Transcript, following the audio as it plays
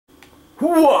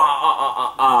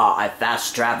I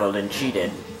fast traveled and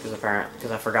cheated because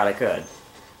I forgot I could.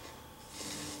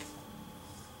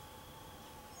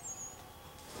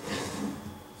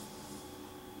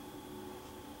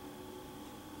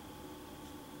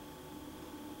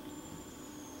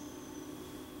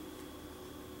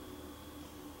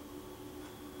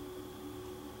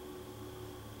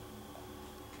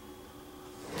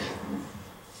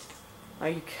 Oh,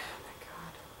 you can.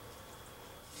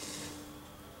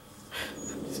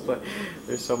 But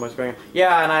there's so much going on.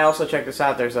 Yeah, and I also checked this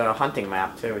out. There's a hunting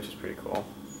map too, which is pretty cool.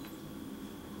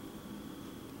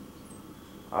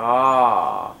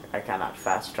 Oh, I cannot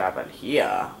fast travel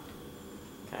here.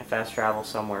 Can I fast travel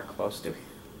somewhere close to here?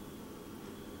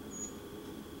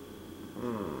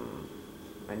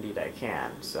 Indeed I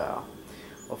can. So,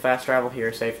 we'll fast travel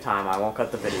here, save time. I won't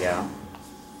cut the video.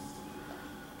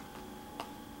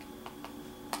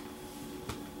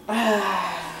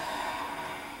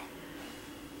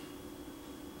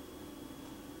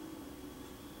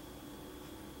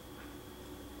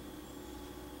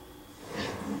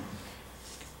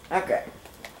 Okay.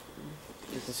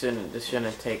 This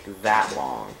shouldn't take that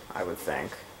long, I would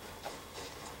think.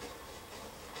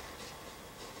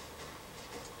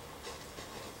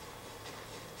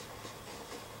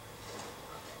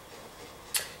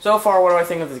 So far, what do I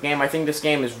think of this game? I think this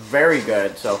game is very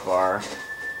good so far.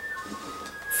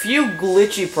 Few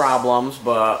glitchy problems,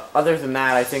 but other than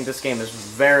that, I think this game is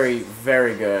very,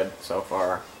 very good so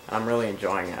far. I'm really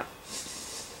enjoying it.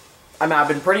 I mean,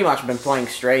 I've pretty much been playing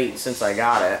straight since I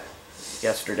got it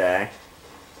yesterday.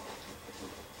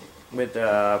 With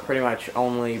pretty much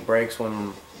only breaks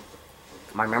when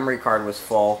my memory card was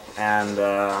full and,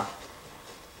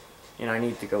 you know, I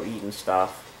need to go eat and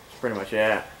stuff. That's pretty much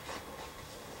it.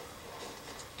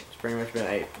 It's pretty much been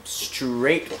a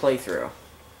straight playthrough.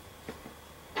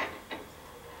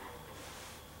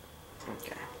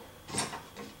 Okay.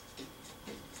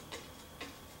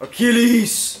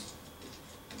 Achilles!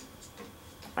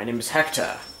 My name is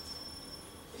Hector.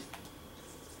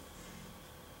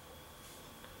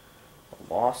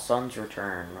 The Lost Son's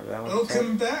Return.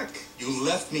 Welcome back. You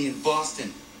left me in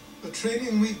Boston. The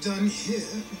training we've done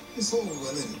here is all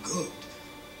well and good,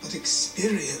 but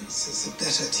experience is a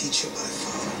better teacher by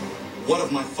far. What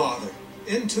of my father?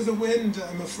 Into the wind,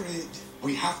 I'm afraid.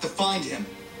 We have to find him.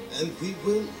 And we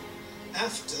will,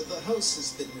 after the house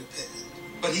has been repaired.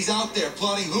 But he's out there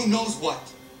plotting who knows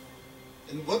what.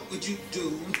 And what would you do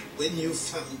when you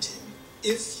found him?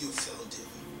 If you found him?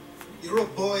 You're a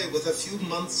boy with a few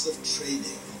months of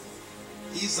training.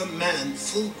 He's a man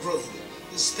full grown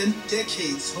who spent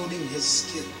decades honing his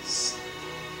skills.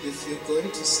 If you're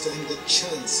going to stand a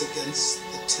chance against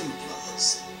the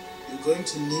Templars, you're going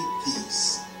to need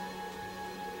these.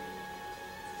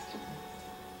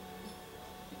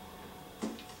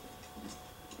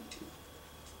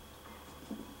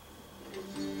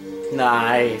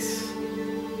 Nice.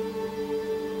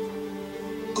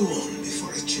 Go on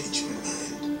before I change my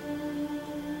mind.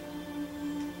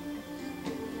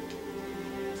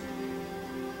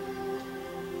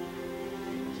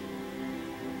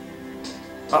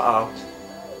 Uh-oh.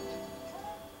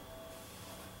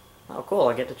 Oh, cool.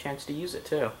 I get the chance to use it,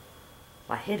 too.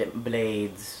 My hidden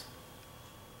blades.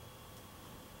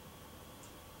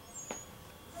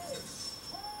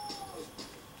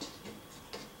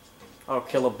 Oh,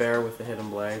 kill a bear with the hidden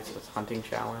blades. That's hunting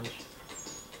challenge.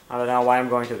 I don't know why I'm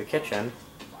going to the kitchen.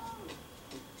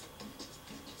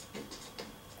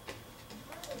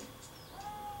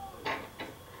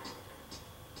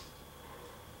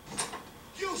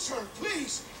 You, sir,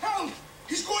 please, help!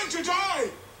 He's going to die!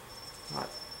 What?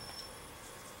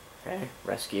 Okay,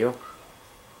 rescue.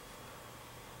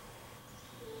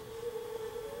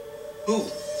 Who?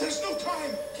 There's no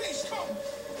time! Please come!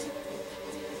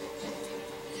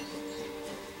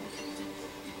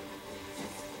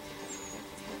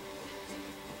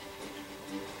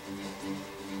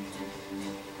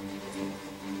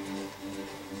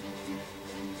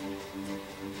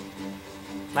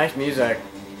 Nice music.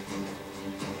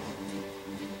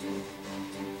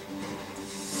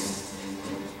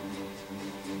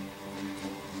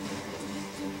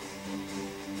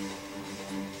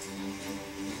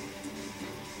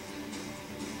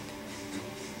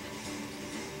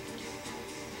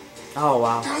 Oh,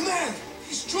 wow. Down there!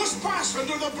 He's just passed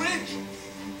under the bridge!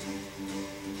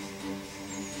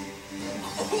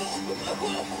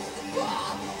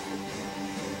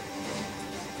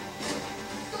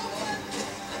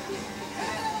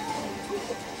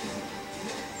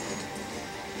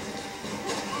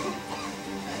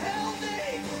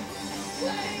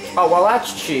 Oh, well,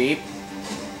 that's cheap.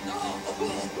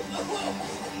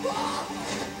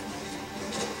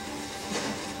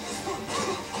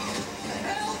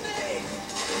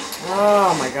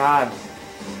 Oh my god.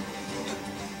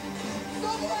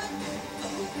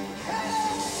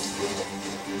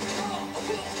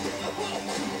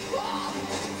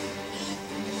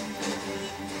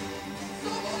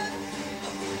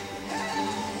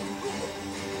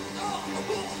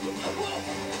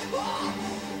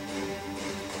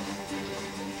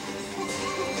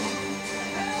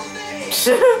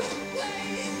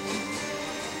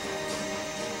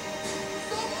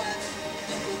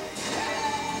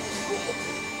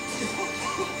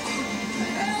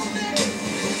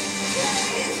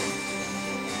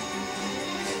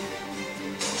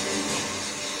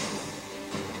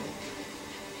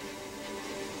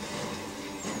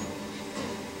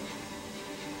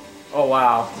 Oh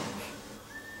wow.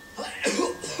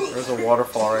 There's a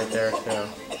waterfall right there too.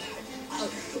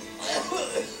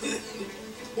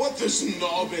 What this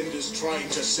knob-end is trying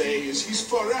to say is he's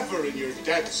forever in your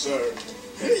debt, sir.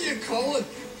 Who are you calling?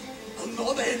 A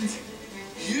knob end?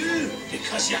 You,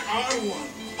 because you are one.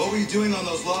 What were you doing on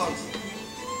those logs?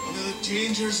 One of the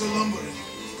dangers of lumbering.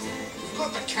 We've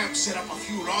got the camp set up a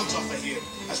few rods off of here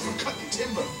as we're cutting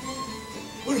timber.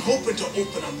 We're hoping to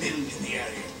open a mill in the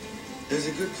area. There's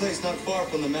a good place not far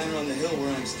from the manor on the hill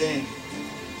where I'm staying.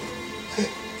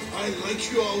 I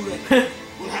like you already.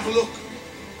 We'll have a look.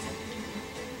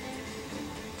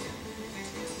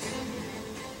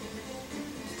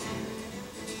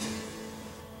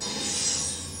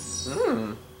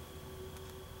 Hmm.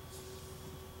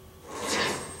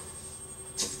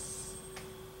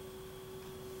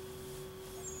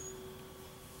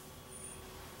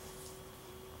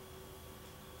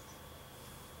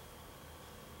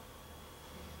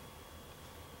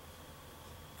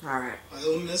 Alright.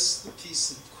 I'll miss the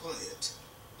peace and quiet,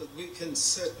 but we can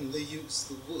certainly use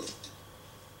the wood.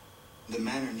 The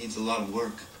manor needs a lot of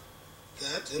work.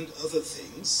 That and other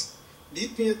things.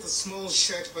 Meet me at the small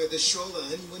shack by the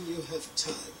shoreline when you have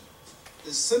time.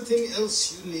 There's something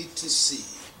else you need to see.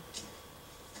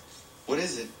 What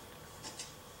is it?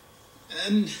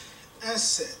 An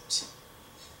asset.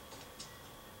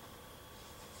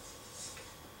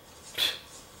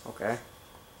 Okay.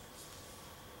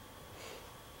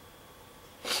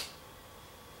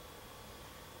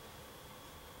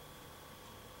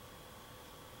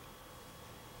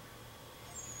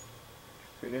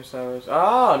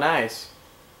 Oh, nice.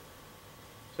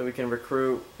 So we can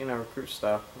recruit, recruit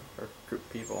stuff, or recruit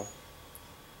people.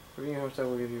 Recruiting a hotel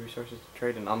will give you resources to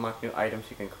trade and unlock new items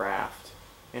you can craft.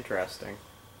 Interesting.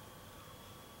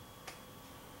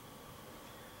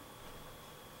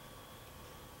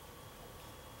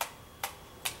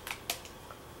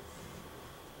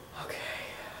 Okay.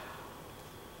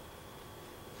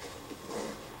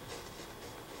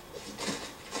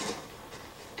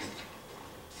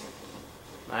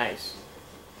 Nice.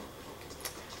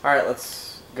 Alright,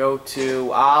 let's go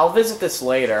to... I'll visit this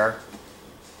later.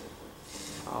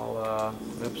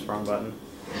 Oops, wrong button.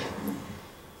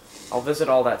 I'll visit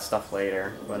all that stuff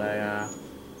later, but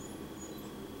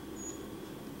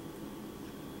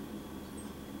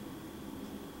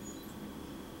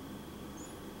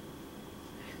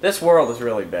this world is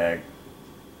really big.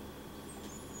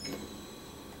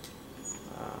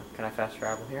 Can I fast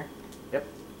travel here? Yep.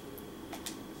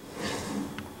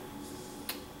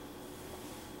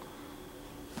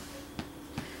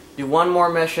 Do one more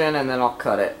mission and then I'll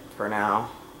cut it for now.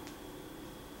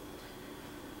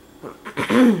 People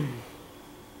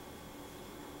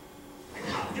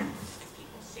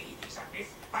say these are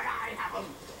myths, but I have them.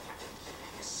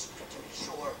 A secret to be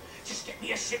sure. Just get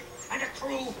me a ship and a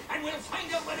crew, and we'll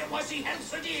find out what it was he held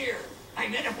so dear. I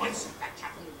met him once, that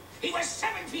captain. He was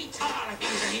 7 feet tall, and he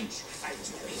was an inch the size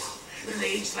of me.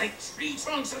 Legs like tree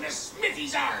trunks and a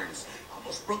smithy's arms.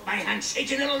 Almost broke my hand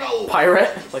shaking it low.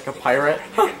 Pirate? Like a pirate?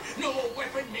 No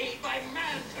weapon made by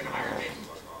man can harm him.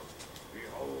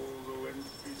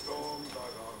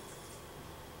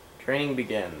 Training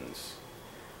begins.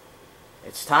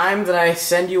 It's time that I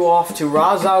send you off to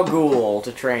Ra's al Ghul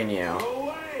to train you. Go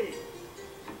away!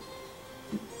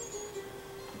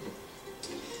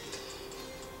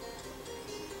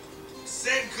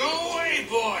 Said go away,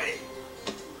 boy!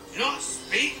 You not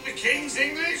speak the king's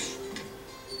English?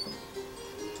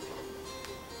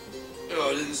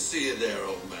 Oh, I didn't see you there,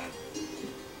 old man.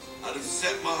 I'd have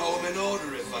set my home in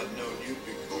order if I'd known you'd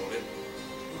be calling.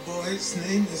 The boy's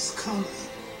name is Connor.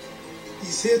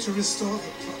 He's here to restore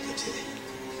the property.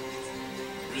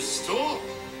 Restore?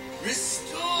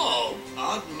 Restore?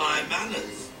 Pardon my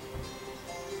manners.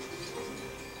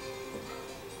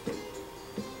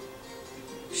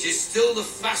 She's still the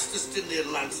fastest in the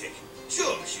Atlantic.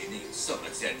 Sure, she needs some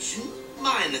attention.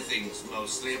 Minor things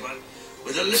mostly, but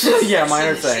with a little Yeah,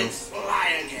 minor friction, things. she'll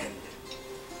fly again.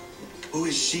 Who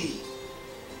is she?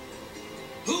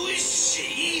 Who is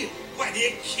she? Why,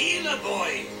 the Aquila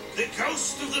boy, the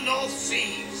ghost of the North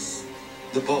Seas.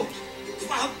 The boat.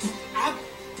 A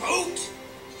boat?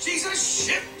 She's a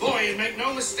ship, boy, and make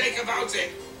no mistake about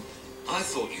it. I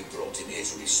thought you brought him here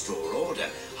to restore order.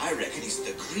 I reckon he's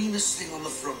the greenest thing on the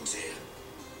frontier.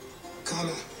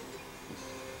 Connor,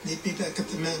 meet me back at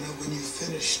the manor when you've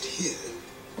finished here.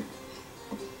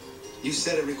 You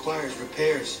said it requires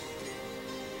repairs.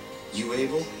 You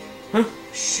able?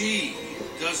 She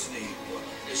does need one.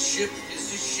 The ship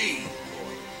is a she,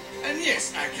 boy. And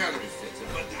yes, I can refit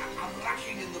her, but I'm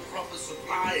lacking in the proper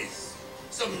supplies.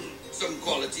 Some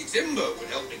quality timber would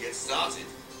help me get started.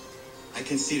 I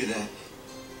can see to that.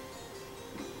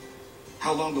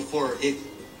 How long before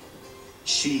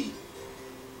she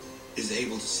is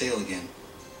able to sail again?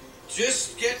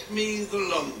 Just get me the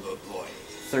lumber, boy.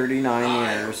 39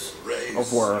 years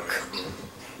of work.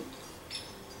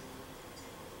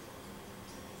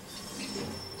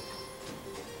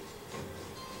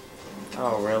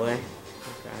 Oh, really?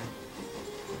 Okay.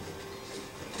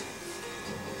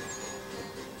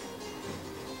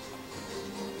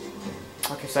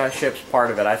 Okay, so that ship's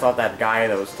part of it. I thought that guy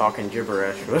that was talking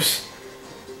gibberish was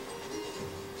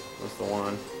the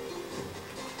one.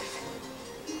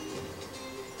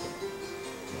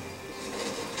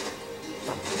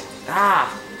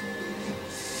 Ah!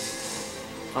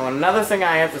 Oh, another thing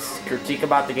I have to critique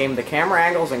about the game, the camera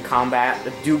angles in combat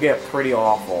do get pretty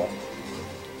awful.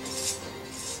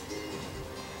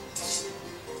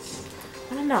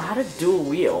 I don't know how to dual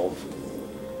wield.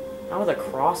 Not with a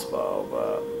crossbow,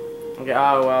 but... Okay,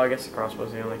 oh, well, I guess the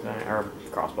crossbow's the only thing. Or,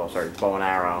 crossbow, sorry, bow and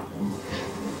arrow.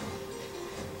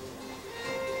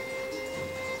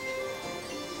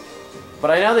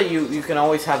 But I know that you can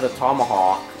always have the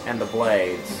tomahawk and the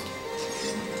blades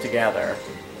together.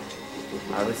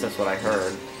 At least that's what I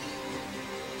heard.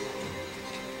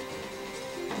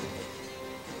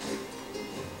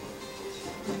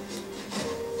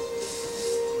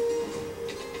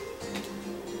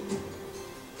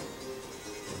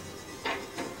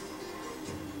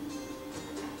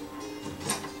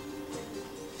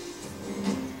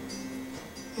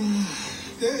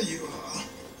 There you are.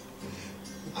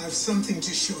 I've something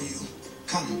to show you.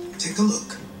 Come, take a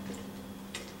look.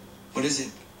 What is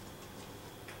it?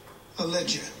 A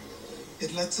ledger.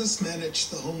 It lets us manage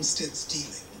the homestead's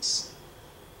dealings.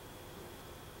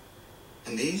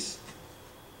 And these?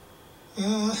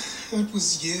 That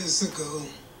was years ago.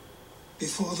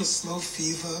 Before the slow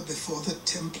fever, before the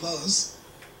Templars,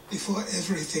 before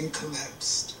everything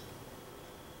collapsed.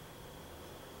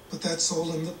 But that's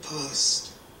all in the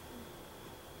past.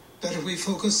 Better we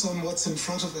focus on what's in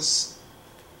front of us.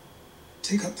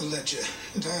 Take up the ledger,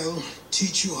 and I'll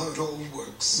teach you how it all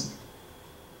works.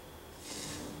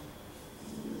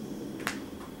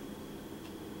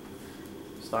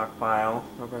 Stockpile.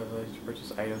 Ability to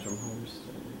purchase items from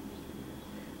homestead.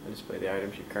 And display the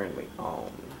items you currently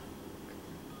own.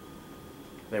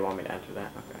 They want me to enter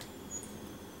that? Okay.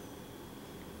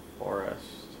 Forest.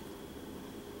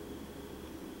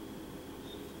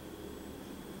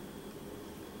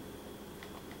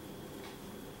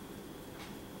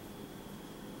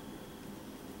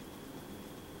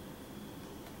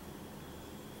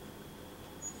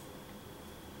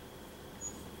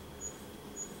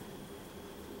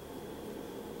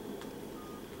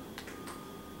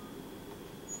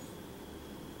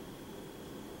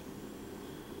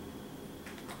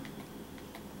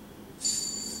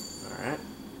 Alright.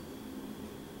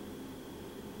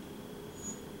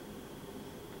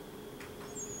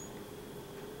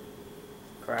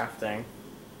 Crafting.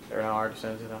 There are no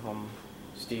artisans in the home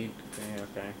steed.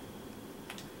 Okay.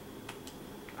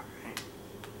 Alright.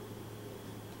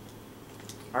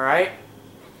 Alright.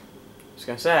 Just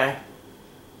gonna say.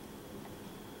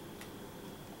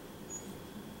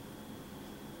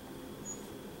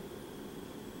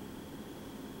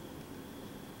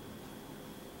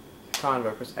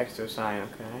 Convoke was X to assign,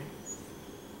 okay.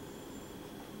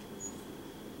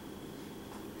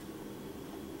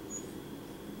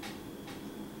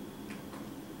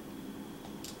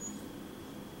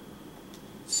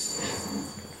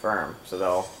 Confirm, so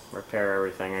they'll repair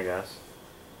everything, I guess.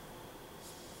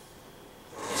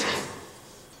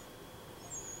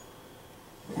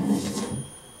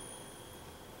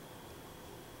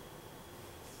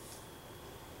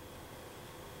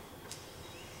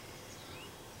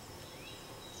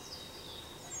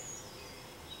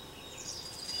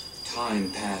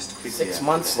 Time passed quickly. 6 after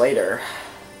months that. later.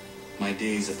 My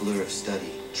days a blur of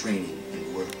study, training, and